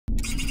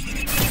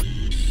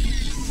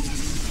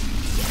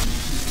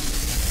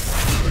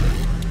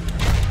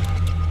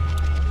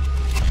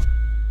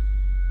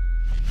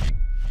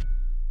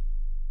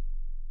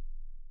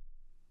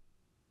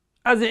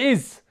as it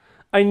is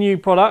a new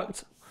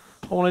product,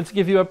 I wanted to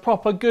give you a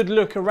proper good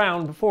look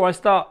around before I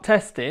start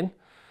testing.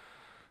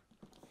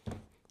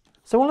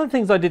 So one of the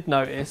things I did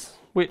notice,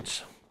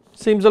 which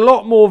seems a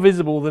lot more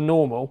visible than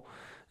normal,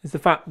 is the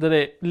fact that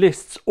it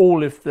lists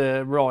all of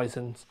the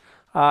Ryzens.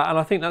 And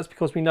I think that's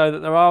because we know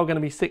that there are going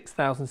to be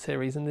 6000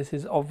 series, and this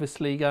is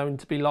obviously going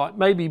to be like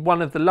maybe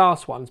one of the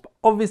last ones. But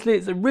obviously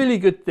it's a really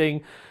good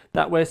thing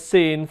that we're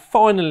seeing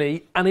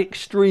finally an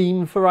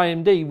Extreme for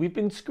AMD. We've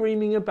been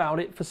screaming about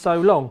it for so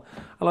long.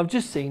 And I've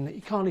just seen that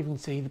you can't even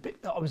see the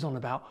bit that I was on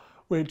about,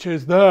 which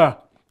is there.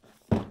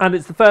 And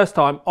it's the first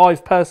time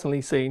I've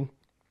personally seen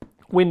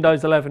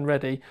Windows 11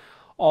 ready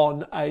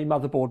on a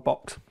motherboard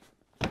box.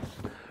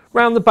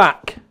 Round the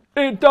back,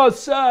 it does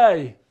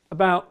say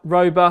about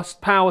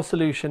robust power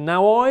solution.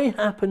 Now I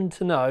happen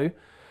to know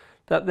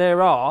that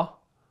there are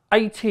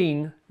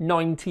 18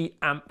 90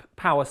 amp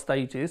power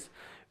stages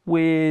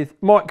with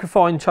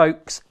microfine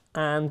chokes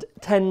and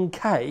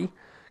 10k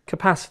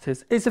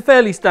capacitors. It's a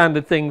fairly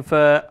standard thing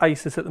for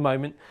Asus at the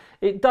moment.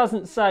 It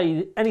doesn't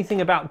say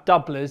anything about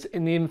doublers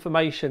in the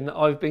information that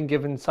I've been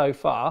given so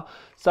far,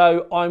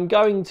 so I'm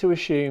going to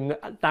assume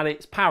that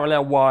it's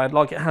parallel wired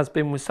like it has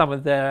been with some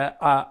of their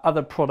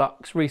other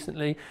products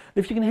recently.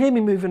 If you can hear me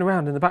moving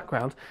around in the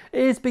background,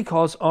 it is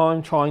because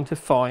I'm trying to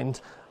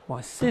find my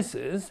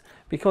scissors,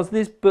 because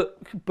this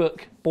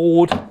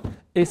board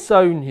is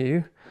so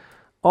new.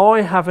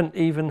 I haven't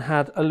even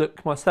had a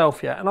look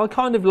myself yet, and I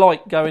kind of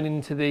like going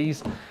into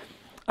these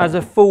as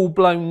a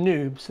full-blown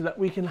noob so that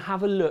we can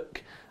have a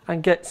look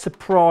and get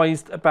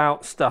surprised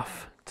about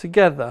stuff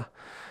together.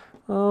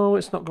 Oh,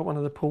 it's not got one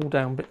of the pull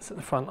down bits at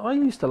the front. I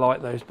used to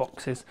like those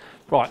boxes.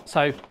 Right,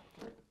 so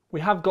we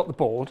have got the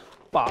board,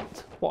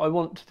 but what I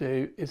want to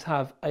do is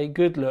have a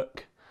good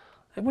look.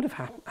 It would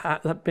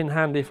have been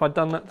handy if I'd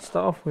done that to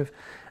start off with.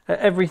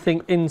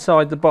 Everything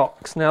inside the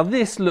box. Now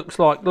this looks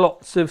like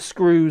lots of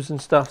screws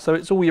and stuff, so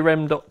it's all your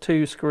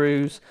M.2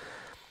 screws.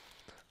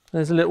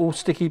 There's a little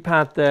sticky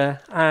pad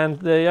there, and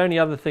the only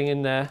other thing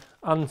in there,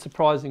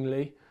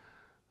 unsurprisingly,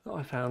 that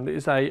I found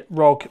is a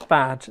ROG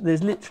badge.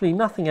 There's literally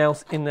nothing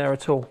else in there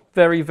at all.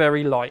 Very,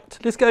 very light.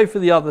 Let's go for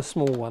the other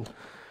small one.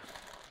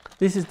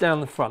 This is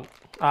down the front.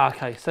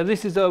 Okay, so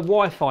this is a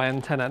Wi-Fi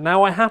antenna.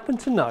 Now I happen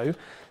to know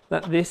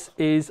that this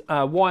is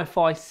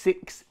Wi-Fi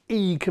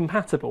 6E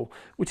compatible,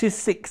 which is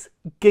 6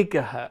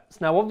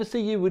 gigahertz. Now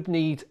obviously you would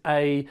need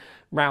a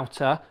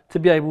router to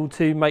be able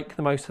to make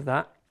the most of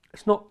that.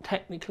 It's not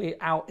technically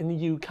out in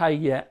the UK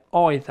yet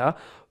either,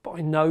 but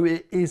I know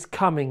it is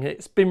coming.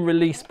 It's been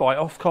released by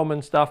Ofcom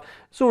and stuff.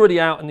 It's already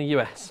out in the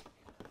US.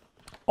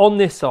 On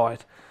this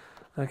side,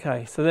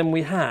 okay, so then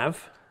we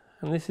have,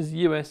 and this is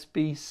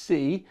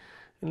USB-C,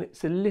 and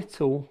it's a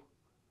little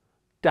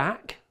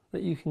DAC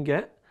that you can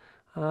get.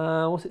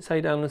 What's it say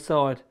down the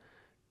side?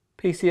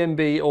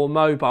 PCNB or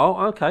mobile.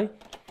 Okay,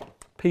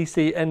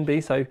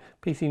 PCNB, so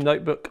PC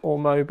notebook or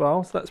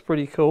mobile, so that's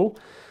pretty cool.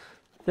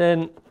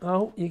 Then,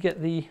 oh, you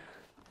get the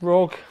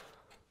ROG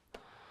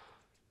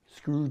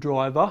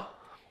screwdriver.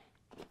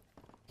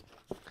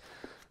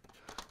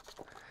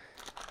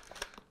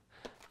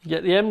 You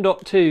get the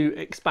M.2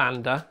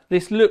 expander.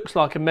 This looks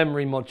like a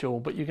memory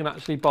module, but you can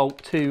actually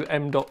bolt 2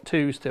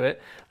 M.2s to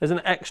it. There's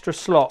an extra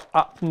slot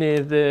up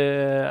near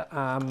the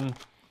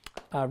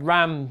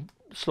RAM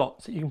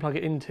slots that you can plug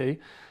it into.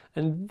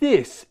 And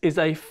this is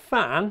a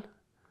fan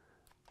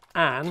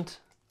and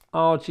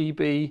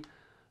RGB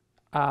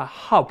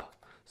hub.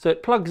 So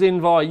it plugs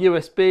in via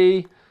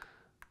USB,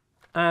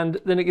 and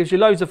then it gives you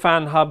loads of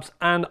fan hubs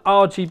and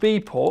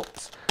RGB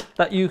ports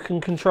that you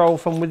can control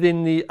from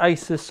within the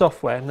Asus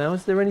software. Now,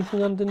 is there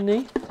anything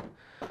underneath?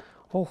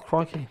 Oh,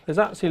 crikey. There's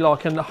actually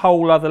like a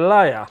whole other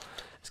layer.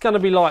 It's going to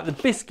be like the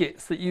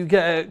biscuits that you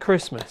get at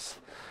Christmas.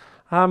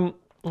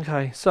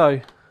 Okay, so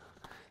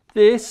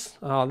this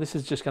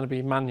is just going to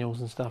be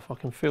manuals and stuff. I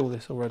can feel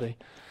this already.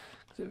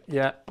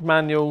 Yeah,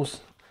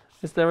 manuals.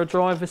 Is there a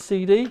driver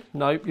CD?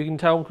 Nope, you can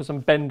tell because I'm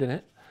bending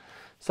it.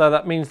 So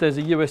that means there's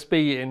a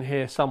USB in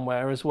here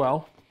somewhere as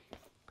well.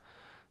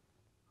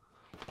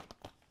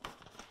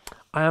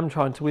 I am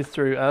trying to whiz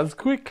through as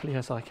quickly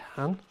as I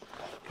can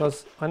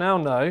because I now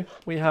know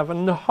we have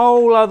a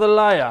whole other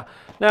layer.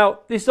 Now,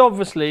 this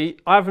obviously,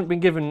 I haven't been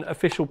given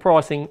official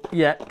pricing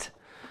yet,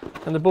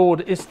 and the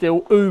board is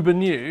still uber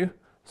new.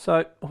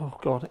 So, oh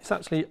God, it's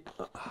actually,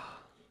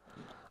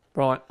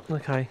 right,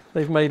 okay,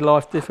 they've made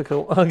life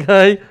difficult,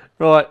 okay,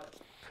 right.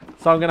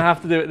 So I'm going to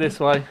have to do it this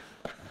way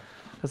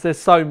because there's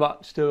so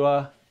much to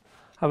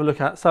have a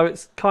look at. So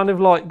it's kind of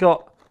like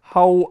got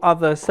whole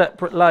other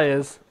separate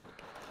layers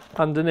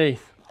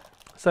underneath.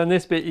 So in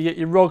this bit you get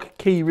your ROG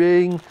key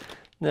ring.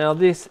 Now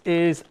this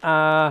is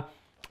an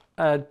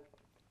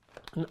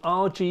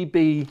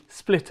RGB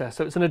splitter.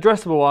 So it's an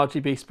addressable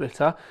RGB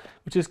splitter,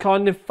 which is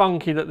kind of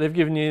funky that they've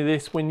given you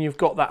this when you've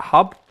got that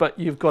hub, but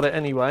you've got it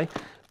anyway.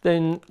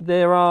 Then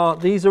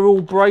these are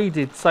all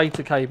braided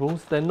SATA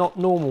cables. They're not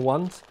normal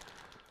ones.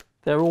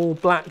 They're all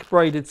black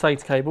braided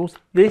SATA cables.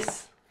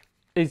 This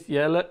is,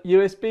 yeah, look,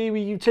 USB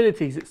with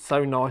utilities. It's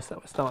so nice that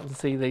we're starting to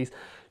see these.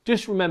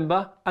 Just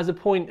remember, as a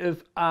point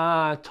of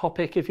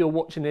topic, if you're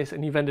watching this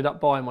and you've ended up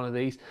buying one of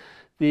these,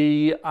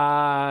 the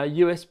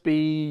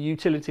USB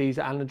utilities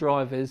and the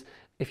drivers,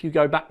 if you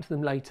go back to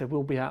them later,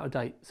 will be out of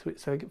date. So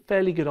it's a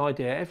fairly good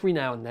idea every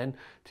now and then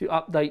to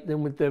update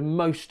them with the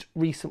most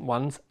recent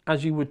ones,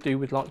 as you would do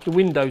with like the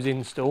Windows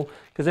install,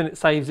 because then it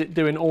saves it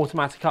doing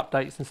automatic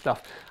updates and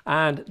stuff.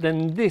 And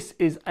then this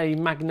is a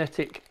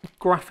magnetic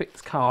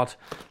graphics card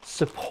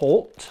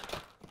support.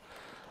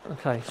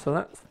 Okay, so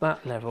that's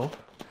that level.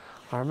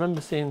 I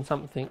remember seeing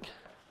something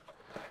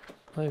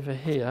over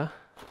here.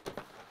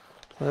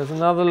 There's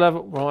another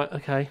level, right,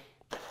 okay.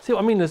 See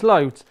what I mean, there's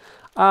loads.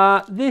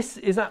 This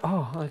is that,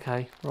 oh,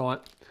 okay, right.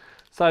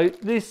 So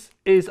this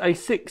is a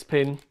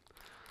 6-pin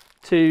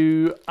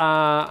to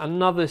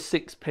another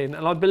 6-pin,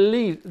 and I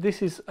believe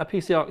this is a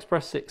PCI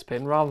Express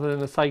 6-pin rather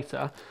than a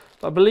SATA.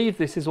 But I believe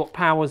this is what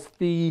powers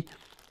the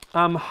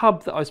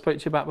hub that I spoke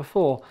to you about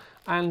before.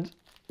 And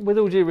with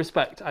all due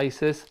respect,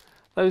 Asus,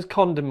 those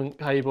condiment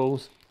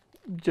cables,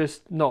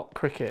 just not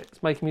cricket.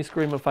 It's making me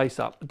scream my face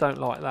up. I don't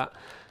like that.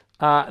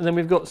 And then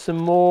we've got some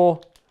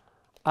more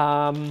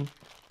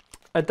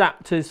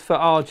adapters for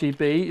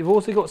RGB. You've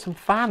also got some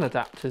fan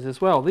adapters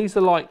as well. These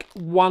are like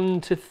 1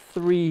 to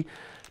 3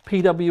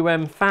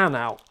 PWM fan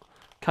out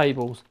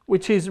cables,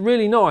 which is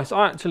really nice.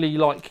 I actually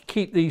like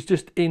keep these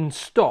just in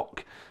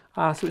stock.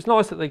 So it's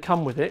nice that they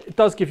come with it. It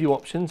does give you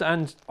options,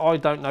 and I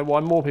don't know why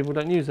more people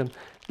don't use them.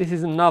 This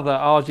is another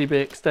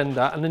RGB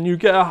extender, and then you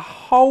get a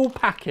whole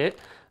packet.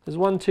 There's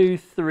 1, 2,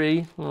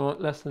 3,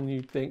 less than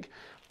you'd think.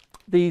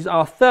 These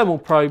are thermal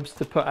probes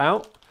to put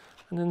out,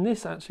 and then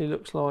this actually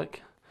looks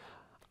like,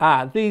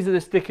 these are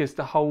the stickers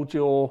to hold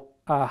your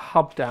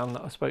hub down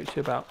that I spoke to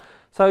you about.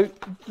 So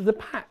the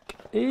pack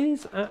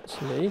is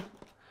actually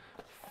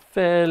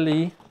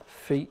fairly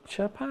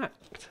feature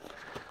packed.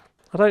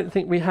 I don't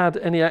think we had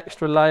any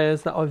extra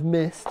layers that I've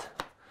missed,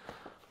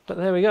 but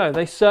there we go.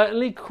 They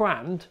certainly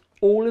crammed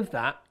all of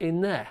that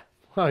in there.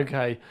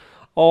 Okay,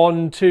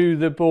 on to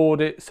the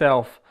board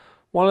itself.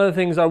 One of the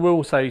things I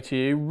will say to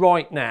you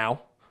right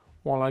now,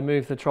 while I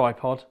move the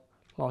tripod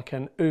like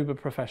an uber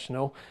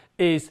professional,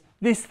 is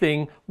this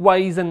thing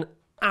weighs an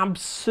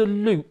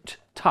absolute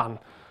ton.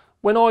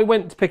 When I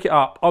went to pick it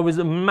up, I was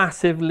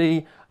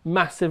massively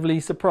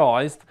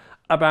surprised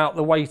about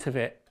the weight of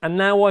it. And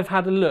now I've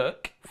had a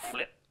look,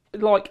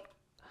 like,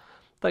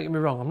 don't get me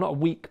wrong, I'm not a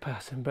weak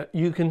person, but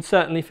you can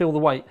certainly feel the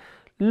weight.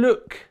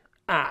 Look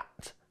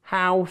at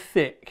how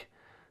thick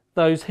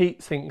those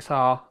heat sinks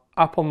are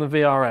up on the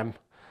VRM.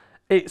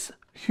 It's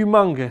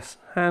humongous,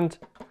 and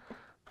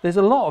there's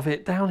a lot of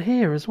it down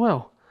here as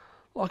well.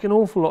 Like an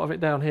awful lot of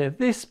it down here.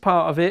 This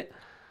part of it,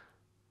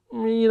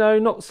 you know,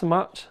 not so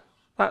much.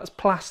 That's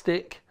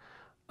plastic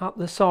up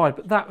the side,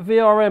 but that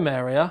VRM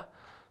area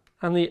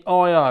and the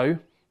I/O,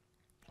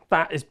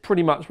 that is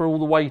pretty much where all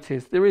the weight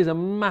is. There is a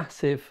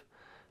massive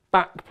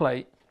back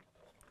plate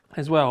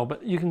as well,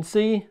 but you can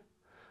see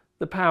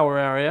the power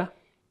area.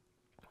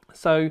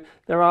 So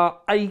there are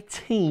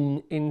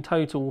 18 in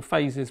total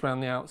phases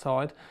around the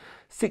outside.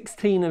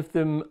 16 of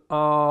them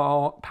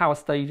are power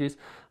stages.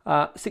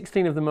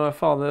 16 of them are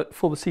for the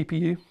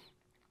CPU,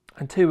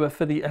 and 2 are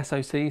for the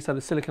SoC, so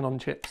the silicon on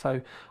chip, so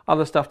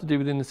other stuff to do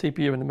within the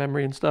CPU and the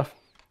memory and stuff.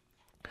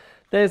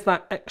 There's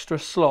that extra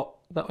slot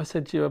that I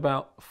said to you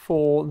about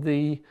for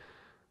the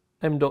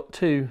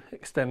M.2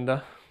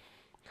 extender.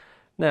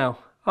 Now,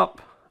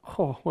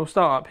 we'll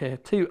start up here.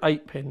 2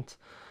 8-pins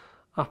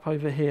up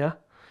over here.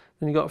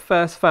 Then you've got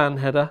first fan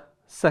header,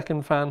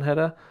 second fan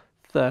header,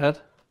 third.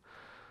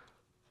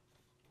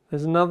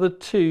 There's another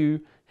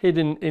 2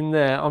 hidden in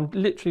there. I'm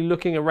literally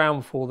looking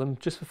around for them,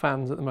 just for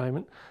fans at the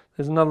moment.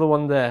 There's another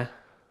one there.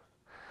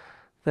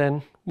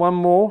 Then 1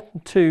 more,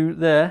 2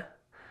 there.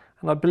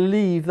 And I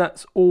believe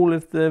that's all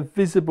of the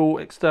visible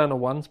external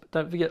ones. But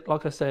don't forget,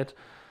 like I said,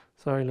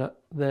 sorry, look,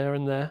 there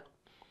and there.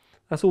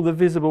 That's all the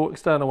visible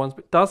external ones.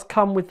 But it does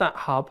come with that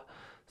hub.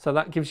 So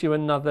that gives you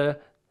another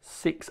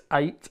 6,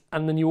 8.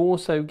 And then you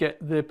also get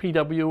the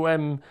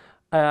PWM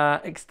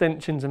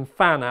extensions and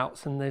fan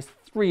outs. And there's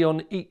 3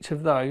 on each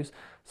of those.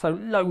 So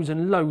loads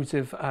and loads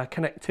of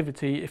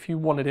connectivity if you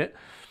wanted it.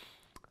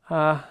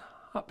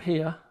 Up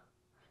here,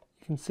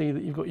 you can see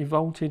that you've got your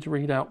voltage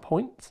readout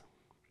points.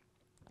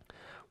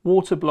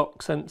 Water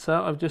block sensor,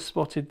 I've just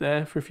spotted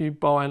there for if you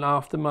buy an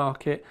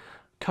aftermarket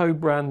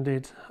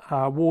co-branded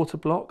water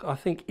block. I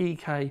think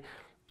EK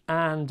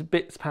and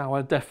Bits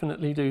Power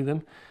definitely do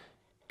them.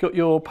 Got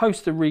your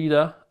poster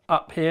reader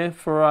up here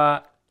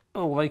for,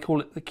 they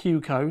call it the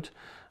Q code.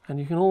 And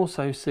you can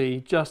also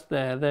see just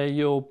there, they're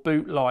your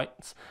boot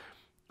lights.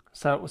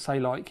 So it will say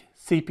like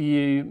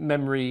CPU,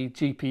 memory,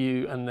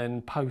 GPU, and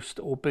then post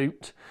or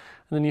boot.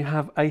 And then you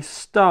have a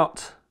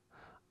start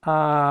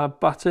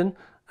button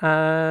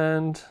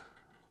and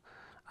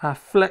a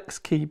flex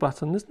key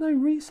button. There's no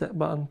reset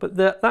button, but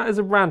that is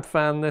a rad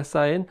fan, they're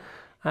saying.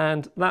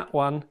 And that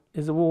one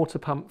is a water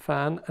pump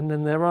fan. And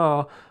then there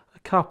are a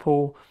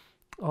couple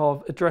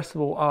of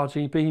addressable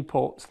RGB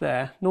ports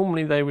there.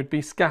 Normally they would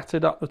be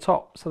scattered up the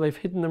top, so they've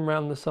hidden them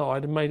around the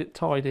side and made it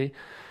tidy.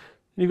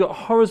 You've got a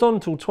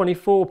horizontal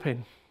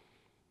 24-pin.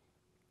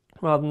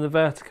 rather than the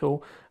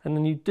vertical. And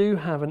then you do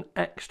have an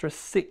extra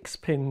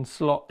 6-pin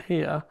slot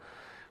here,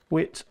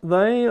 which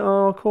they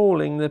are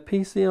calling the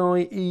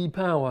PCIe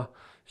power,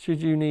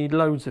 should you need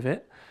loads of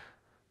it.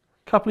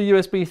 A couple of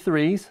USB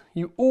 3s.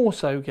 You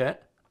also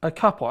get a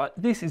couple,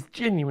 this is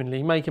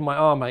genuinely making my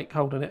arm ache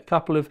holding it, a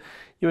couple of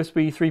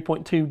USB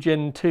 3.2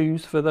 Gen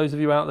 2s for those of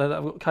you out there that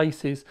have got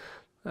cases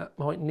that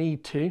might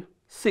need to.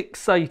 6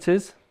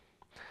 SATAs.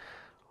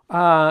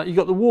 You've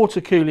got the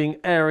water cooling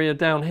area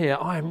down here.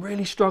 I am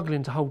really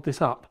struggling to hold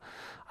this up.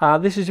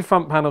 This is your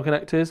front panel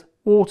connectors,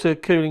 water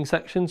cooling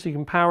section, so you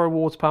can power a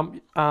water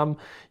pump.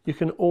 You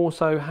can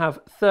also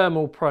have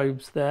thermal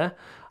probes there.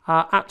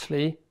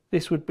 Actually,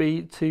 this would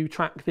be to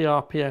track the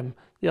RPM.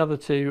 The other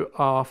two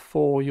are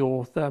for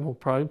your thermal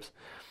probes.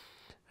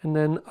 And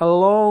then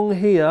along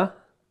here,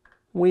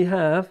 we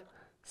have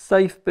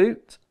safe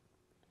boot,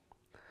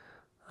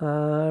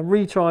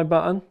 retry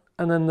button,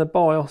 and then the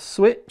BIOS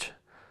switch,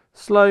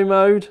 slow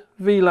mode,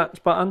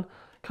 VLATch button,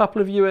 a couple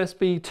of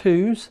USB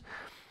 2s,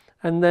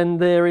 and then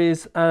there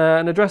is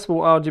an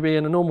addressable RGB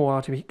and a normal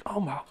RGB. Oh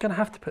my, I'm gonna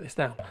have to put this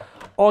down.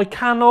 I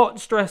cannot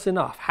stress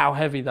enough how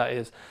heavy that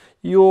is.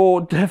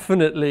 You're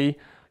definitely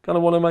gonna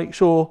wanna make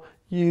sure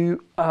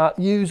you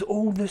use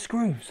all the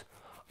screws.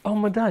 Oh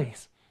my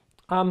days.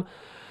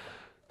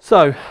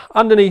 So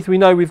underneath we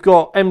know we've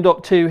got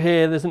M.2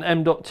 here, there's an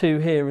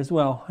M.2 here as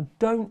well. I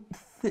don't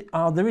think,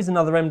 there is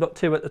another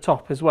M.2 at the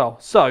top as well.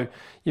 So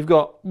you've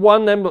got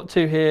one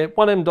M.2 here,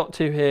 one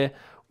M.2 here,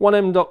 one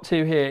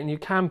M.2 here, and you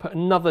can put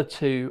another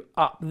 2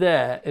 up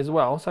there as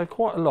well, so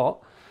quite a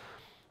lot.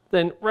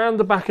 Then round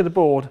the back of the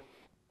board,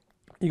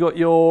 you got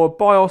your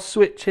BIOS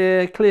switch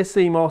here, clear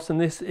CMOS, and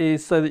this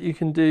is so that you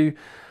can do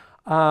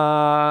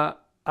BIOS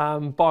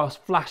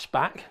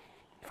flashback.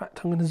 In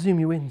fact, I'm going to zoom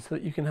you in so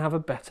that you can have a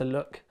better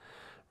look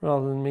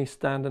rather than me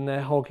standing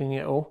there hogging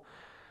it all.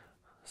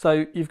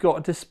 So you've got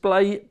a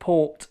display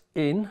port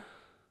in,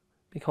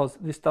 because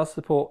this does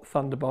support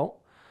Thunderbolt,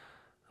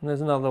 and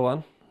there's another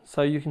one.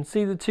 So you can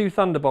see the 2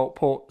 Thunderbolt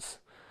ports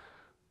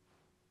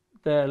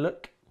there,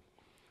 look.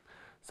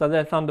 So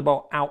they're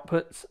Thunderbolt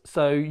outputs,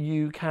 so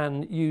you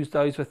can use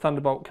those with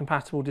Thunderbolt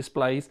compatible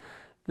displays.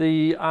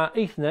 The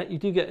Ethernet, you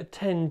do get a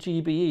 10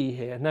 GBE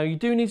here. Now you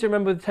do need to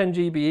remember the 10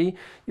 GBE,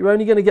 you're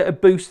only going to get a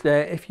boost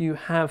there if you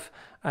have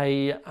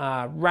a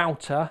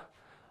router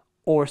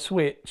or a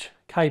switch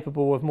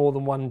capable of more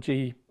than 1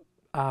 G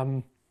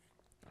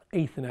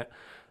Ethernet.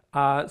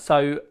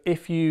 So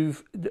if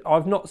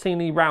I've not seen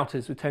any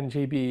routers with 10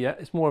 GBE yet,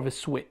 it's more of a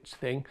switch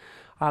thing.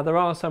 There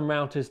are some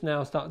routers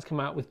now starting to come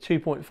out with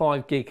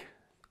 2.5 gig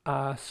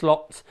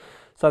slots,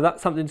 so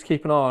that's something to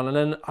keep an eye on. And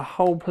then a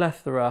whole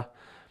plethora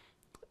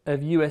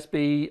of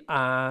USB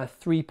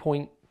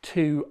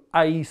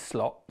 3.2A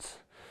slots.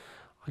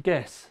 I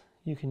guess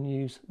you can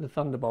use the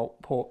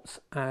Thunderbolt ports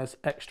as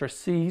extra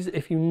Cs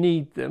if you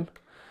need them.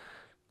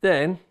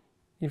 Then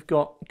you've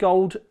got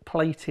gold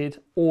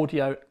plated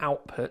audio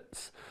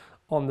outputs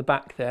on the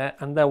back there,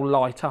 and they'll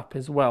light up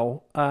as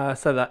well,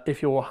 so that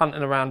if you're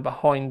hunting around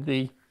behind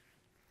the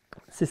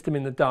system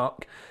in the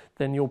dark,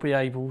 then you'll be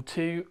able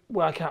to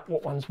work out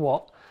what one's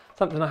what.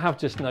 Something I have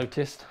just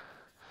noticed,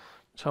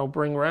 which I'll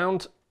bring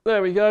round.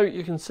 There we go,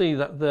 you can see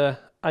that the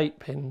 8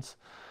 pins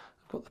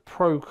have got the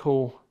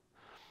Procool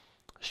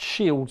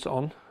shields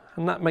on,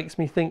 and that makes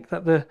me think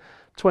that the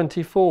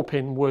 24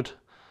 pin would,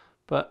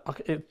 but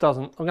it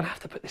doesn't. I'm gonna have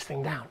to put this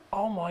thing down.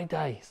 Oh my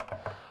days.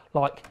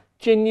 Like,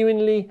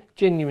 genuinely,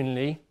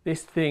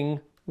 this thing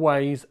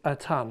weighs a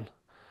ton.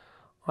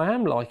 I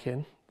am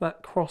liking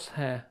that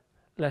Crosshair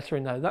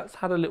lettering though. That's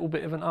had a little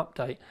bit of an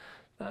update.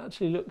 That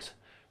actually looks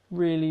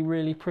really,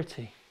 really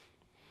pretty.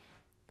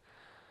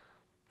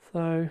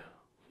 So,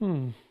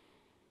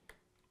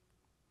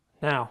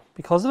 Now,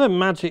 because of a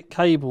magic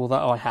cable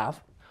that I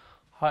have,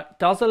 it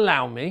does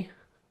allow me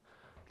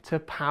to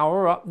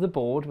power up the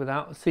board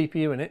without a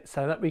CPU in it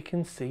so that we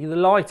can see the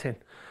lighting.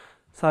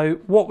 So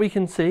what we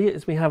can see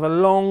is we have a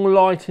long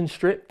lighting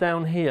strip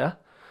down here,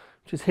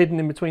 which is hidden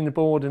in between the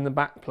board and the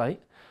back plate.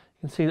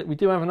 You can see that we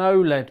do have an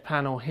OLED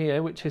panel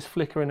here, which is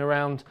flickering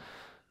around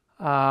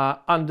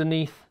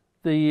underneath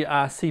the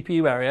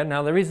CPU area.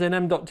 Now there is an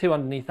M.2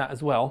 underneath that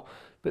as well,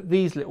 but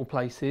these little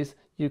places,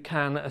 you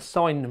can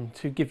assign them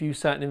to give you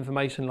certain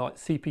information like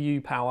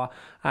CPU power,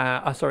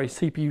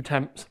 CPU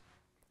temps,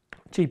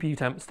 GPU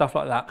temps, stuff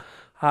like that.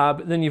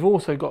 But then you've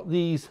also got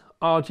these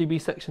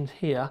RGB sections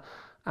here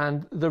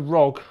and the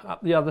ROG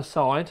up the other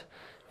side.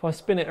 If I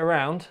spin it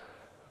around,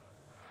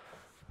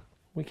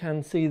 we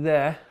can see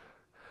there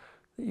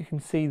that you can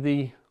see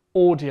the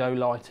audio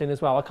lighting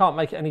as well. I can't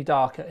make it any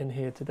darker in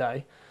here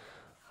today.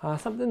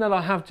 Something that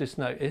I have just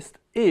noticed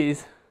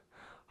is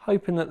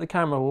hoping that the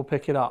camera will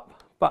pick it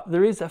up, but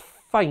there is a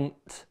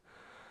faint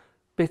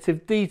bit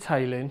of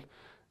detailing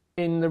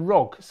in the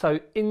ROG. So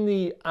in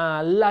the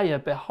layer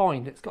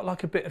behind, it's got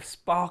like a bit of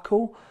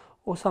sparkle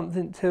or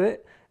something to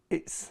it.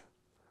 It's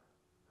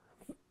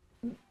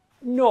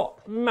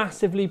not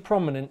massively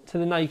prominent to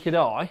the naked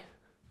eye,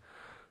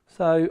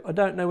 so I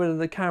don't know whether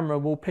the camera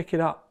will pick it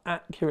up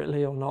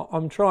accurately or not.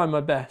 I'm trying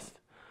my best,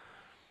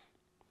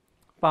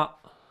 but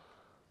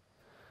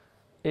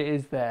it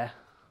is there.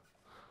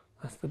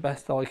 That's the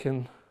best I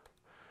can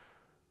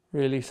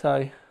really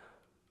say.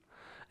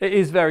 It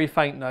is very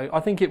faint though. I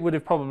think it would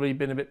have probably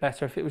been a bit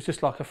better if it was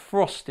just like a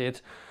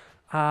frosted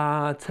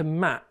to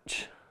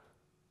match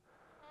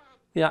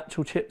the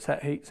actual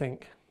chipset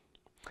heatsink.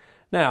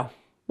 Now,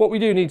 what we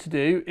do need to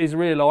do is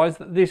realise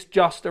that this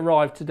just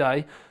arrived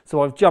today,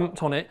 so I've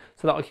jumped on it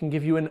so that I can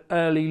give you an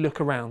early look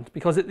around,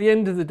 because at the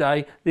end of the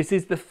day, this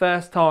is the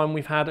first time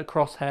we've had a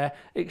Crosshair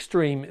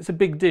Extreme. It's a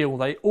big deal.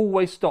 They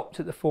always stopped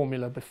at the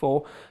Formula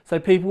before, so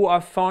people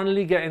are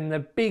finally getting the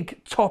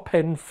big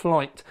top-end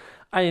flight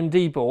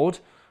AMD board,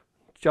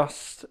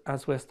 just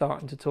as we're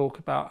starting to talk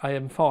about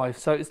AM5.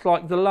 So it's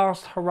like the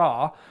last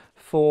hurrah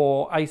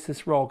for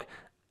Asus ROG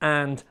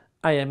and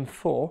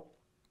AM4.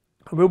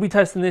 We'll be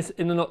testing this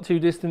in the not too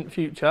distant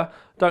future.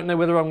 Don't know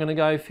whether I'm going to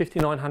go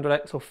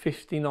 5900X or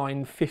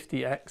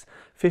 5950X.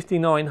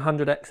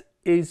 5900X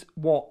is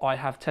what I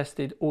have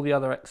tested all the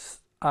other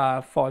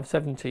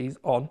X570s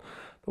on.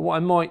 But what I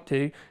might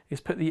do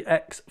is put the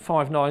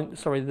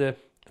the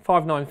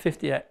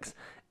 5950X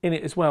in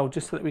it as well,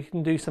 just so that we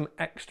can do some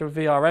extra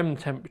VRM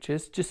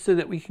temperatures, just so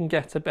that we can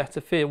get a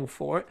better feel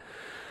for it.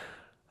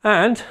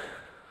 And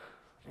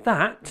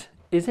that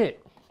is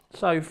it.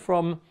 So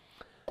from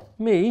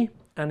me,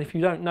 and if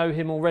you don't know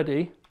him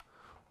already,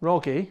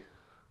 Roggy,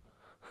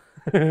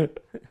 we're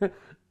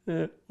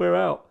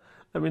out.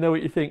 Let me know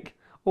what you think.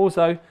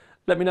 Also,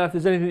 let me know if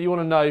there's anything that you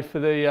want to know for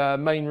the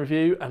main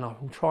review, and I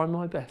will try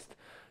my best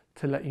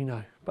to let you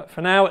know. But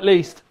for now, at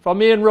least, from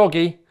me and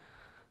Roggy,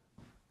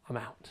 I'm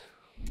out.